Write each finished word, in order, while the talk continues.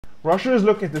Russia is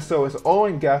looking to sell its oil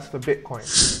and gas for Bitcoin.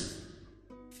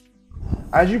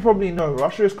 As you probably know,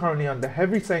 Russia is currently under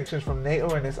heavy sanctions from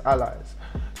NATO and its allies,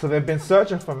 so they've been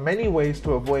searching for many ways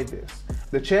to avoid this.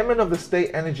 The chairman of the State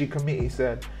Energy Committee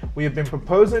said, "We have been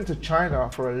proposing to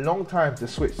China for a long time to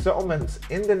switch settlements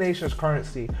in the nation's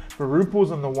currency for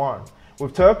rubles and the yuan.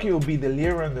 With Turkey it will be the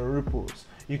lira and the rubles.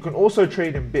 You can also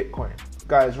trade in Bitcoin."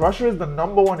 Guys, Russia is the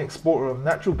 #1 exporter of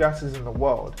natural gases in the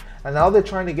world, and now they're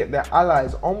trying to get their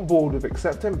allies on board with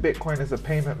accepting Bitcoin as a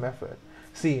payment method.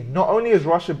 See, not only has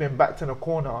Russia been backed in a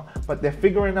corner, but they're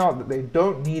figuring out that they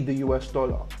don't need the US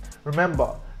dollar.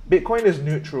 Remember, Bitcoin is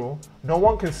neutral, no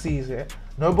one can seize it,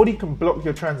 nobody can block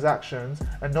your transactions,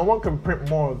 and no one can print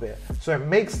more of it, so it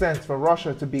makes sense for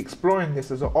Russia to be exploring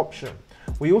this as an option.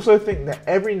 We also think that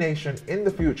every nation in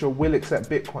the future will accept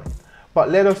Bitcoin. But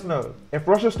let us know, if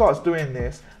Russia starts doing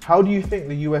this, how do you think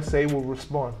the USA will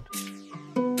respond?